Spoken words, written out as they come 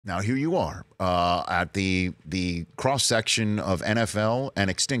Now here you are at the cross section of NFL and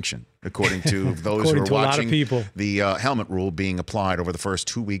extinction, according to those who are watching the helmet rule being applied over the first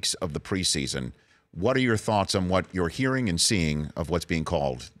 2 weeks of the preseason. What are your thoughts on what you're hearing and seeing of what's being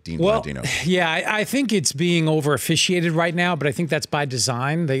called, Dean Blandino? Yeah, I think it's being over-officiated right now, but I think that's by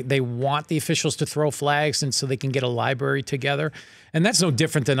design. They want the officials to throw flags and so they can get a library together. And that's no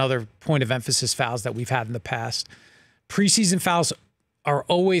different than other point of emphasis fouls that we've had in the past. Preseason fouls are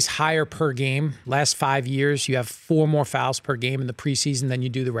always higher per game. Last 5 years, you have 4 more fouls per game in the preseason than you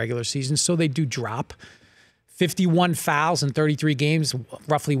do the regular season, so they do drop. 51 fouls in 33 games,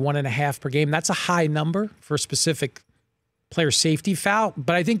 roughly 1.5 per game. That's a high number for a specific player safety foul,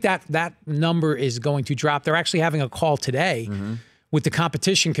 but I think that number is going to drop. They're actually having a call today with the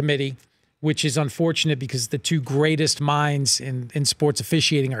competition committee, which is unfortunate because the two greatest minds in sports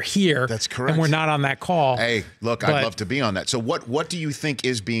officiating are here. That's correct. And we're not on that call. Hey, look, I'd love to be on that. So what do you think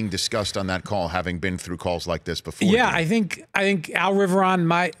is being discussed on that call, having been through calls like this before? Yeah, I think Al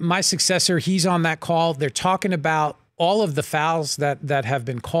Riveron, my successor, he's on that call. They're talking about all of the fouls that have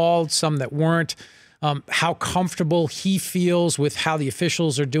been called, some that weren't, how comfortable he feels with how the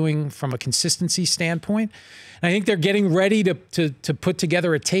officials are doing from a consistency standpoint. And I think they're getting ready to put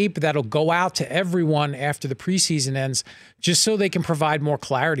together a tape that'll go out to everyone after the preseason ends, just so they can provide more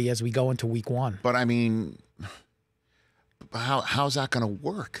clarity as we go into week 1. But I mean, how's that going to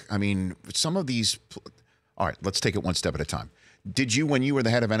work? I mean, some of these. All right, let's take it one step at a time. Did you, when you were the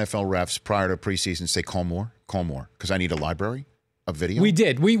head of NFL refs prior to preseason, say call more, because I need a library of video? We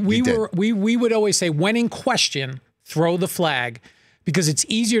did. We would always say, when in question, throw the flag. Because it's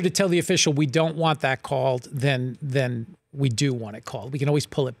easier to tell the official we don't want that called than we do want it called. We can always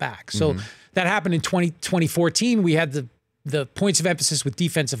pull it back. So that happened in 2014. We had the points of emphasis with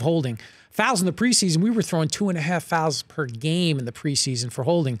defensive holding. Fouls in the preseason, we were throwing 2.5 fouls per game in the preseason for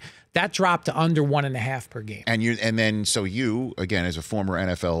holding. That dropped to under 1.5 per game. So you, again, as a former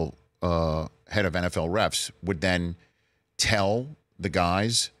NFL head of NFL refs, would then tell the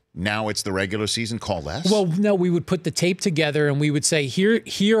guys, now it's the regular season, call less? Well, no, we would put the tape together and we would say,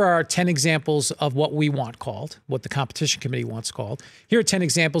 here are 10 examples of what we want called, what the competition committee wants called. Here are 10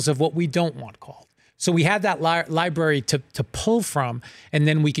 examples of what we don't want called. So we had that library to pull from, and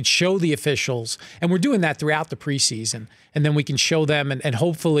then we could show the officials, and we're doing that throughout the preseason, and then we can show them and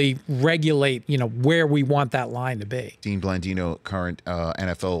hopefully regulate, where we want that line to be. Dean Blandino, current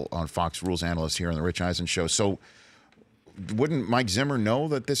NFL on Fox Rules analyst here on the Rich Eisen Show. So wouldn't Mike Zimmer know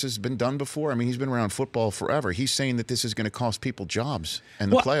that this has been done before? I mean, he's been around football forever. He's saying that this is going to cost people jobs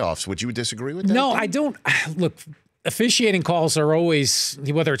in the playoffs. Would you disagree with that? No, I don't. Look, officiating calls are always,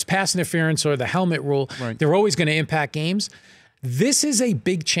 whether it's pass interference or the helmet rule, they're always going to impact games. This is a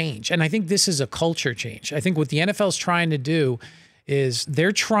big change, and I think this is a culture change. I think what the NFL is trying to do is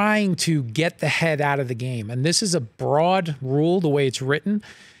they're trying to get the head out of the game, and this is a broad rule the way it's written.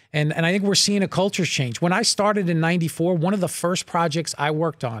 And I think we're seeing a culture change. When I started in '94, one of the first projects I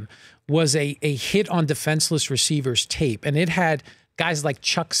worked on was a hit on defenseless receivers tape. And it had guys like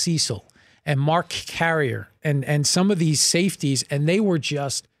Chuck Cecil and Mark Carrier and some of these safeties, and they were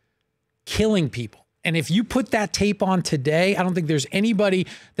just killing people. And if you put that tape on today, I don't think there's anybody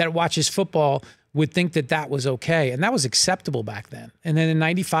that watches football would think that was okay. And that was acceptable back then. And then in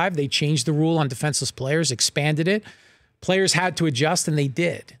 '95, they changed the rule on defenseless players, expanded it. Players had to adjust, and they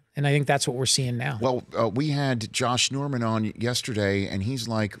did. And I think that's what we're seeing now. Well, we had Josh Norman on yesterday, and he's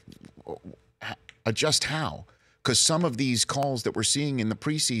like, adjust how? Because some of these calls that we're seeing in the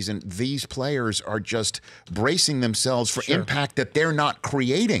preseason, these players are just bracing themselves for impact that they're not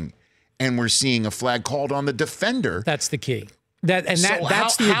creating. And we're seeing a flag called on the defender. That's the key. That's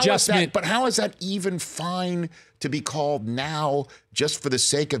the adjustment. But how is that even fine to be called now just for the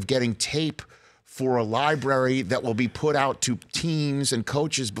sake of getting tape for a library that will be put out to teams and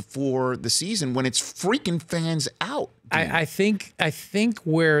coaches before the season when it's freaking fans out? I think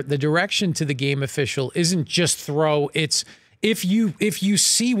where the direction to the game official isn't just throw. It's if you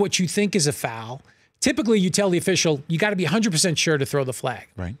see what you think is a foul, typically you tell the official, you got to be 100% sure to throw the flag.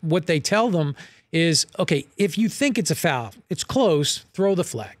 Right. What they tell them is, okay, if you think it's a foul, it's close, throw the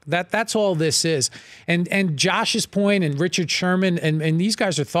flag. That's all this is. And Josh's point and Richard Sherman, and these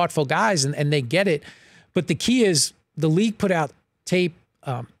guys are thoughtful guys, and they get it. But the key is the league put out tape,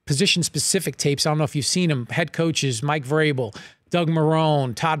 position-specific tapes. I don't know if you've seen them. Head coaches, Mike Vrabel, Doug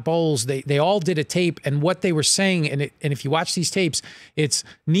Marrone, Todd Bowles, they all did a tape. And what they were saying, and if you watch these tapes, it's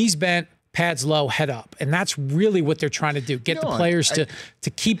knees bent, pads low, head up. And that's really what they're trying to do. Get the players to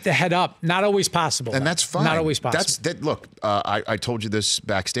keep the head up. Not always possible. And that's fine. Not always possible. Look, I told you this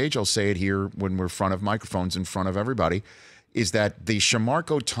backstage. I'll say it here when we're in front of microphones, in front of everybody. is that the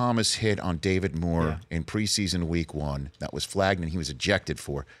Shamarko Thomas hit on David Moore in preseason week 1 that was flagged and he was ejected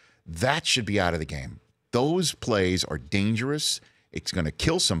for, that should be out of the game. Those plays are dangerous. It's going to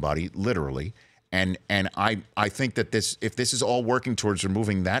kill somebody, literally. And I think that if this is all working towards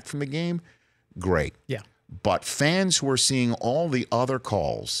removing that from the game, great. Yeah. But fans who are seeing all the other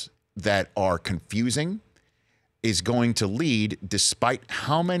calls that are confusing is going to lead, despite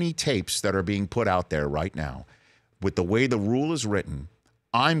how many tapes that are being put out there right now, with the way the rule is written,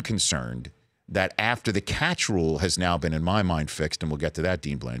 I'm concerned that after the catch rule has now been, in my mind, fixed, and we'll get to that,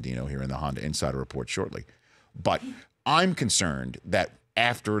 Dean Blandino, here in the Honda Insider Report shortly. But I'm concerned that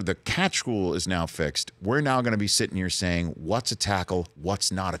after the catch rule is now fixed, we're now going to be sitting here saying, what's a tackle,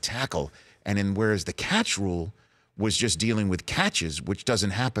 what's not a tackle? And then whereas the catch rule was just dealing with catches, which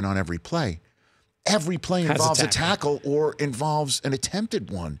doesn't happen on every play involves a tackle or involves an attempted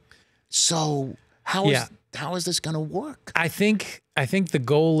one. So how is this going to work? I think the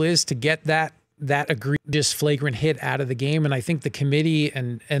goal is to get that egregious flagrant hit out of the game, and I think the committee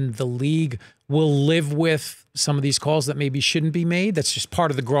and the league will live with some of these calls that maybe shouldn't be made. That's just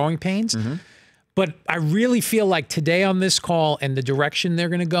part of the growing pains. But I really feel like today on this call and the direction they're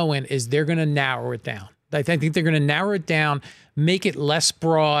going to go in is they're going to narrow it down. I think they're going to narrow it down, make it less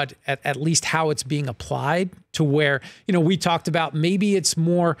broad, at least how it's being applied, to where, we talked about maybe it's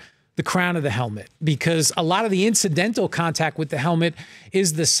more the crown of the helmet, because a lot of the incidental contact with the helmet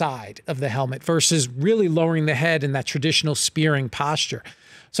is the side of the helmet versus really lowering the head in that traditional spearing posture.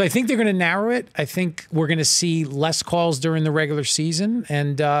 So I think they're going to narrow it. I think we're going to see less calls during the regular season.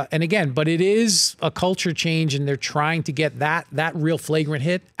 And again, but it is a culture change, and they're trying to get that real flagrant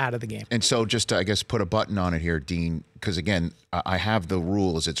hit out of the game. And so just to, I guess, put a button on it here, Dean, because again, I have the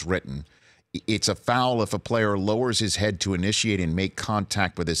rule as it's written. It's a foul if a player lowers his head to initiate and make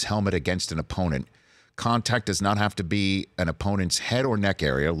contact with his helmet against an opponent. Contact does not have to be an opponent's head or neck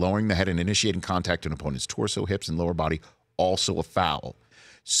area. Lowering the head and initiating contact to an opponent's torso, hips, and lower body, also a foul.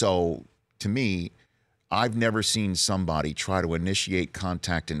 So to me, I've never seen somebody try to initiate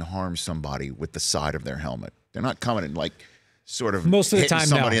contact and harm somebody with the side of their helmet. They're not coming and like sort of most of the hitting time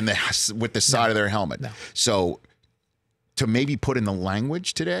somebody with the side of their helmet. So to maybe put in the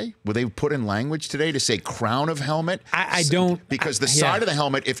language today, will they put in language today to say crown of helmet? I don't. Because the side of the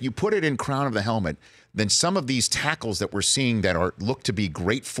helmet, if you put it in crown of the helmet, then some of these tackles that we're seeing that look to be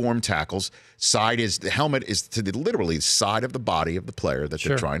great form tackles, the helmet is to the literally side of the body of the player that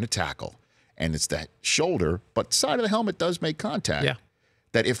they're trying to tackle. And it's that shoulder, but the side of the helmet does make contact. Yeah.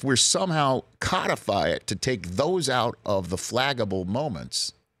 That if we're somehow codify it to take those out of the flaggable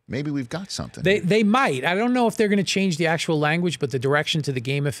moments, maybe we've got something. They might. I don't know if they're going to change the actual language, but the direction to the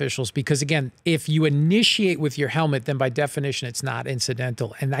game officials, because again, if you initiate with your helmet, then by definition, it's not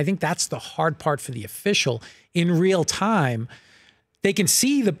incidental. And I think that's the hard part for the official in real time. They can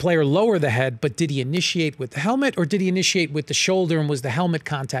see the player lower the head, but did he initiate with the helmet or did he initiate with the shoulder, and was the helmet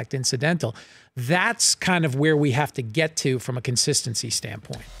contact incidental? That's kind of where we have to get to from a consistency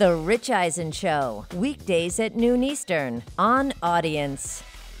standpoint. The Rich Eisen Show, weekdays at noon Eastern on Audience.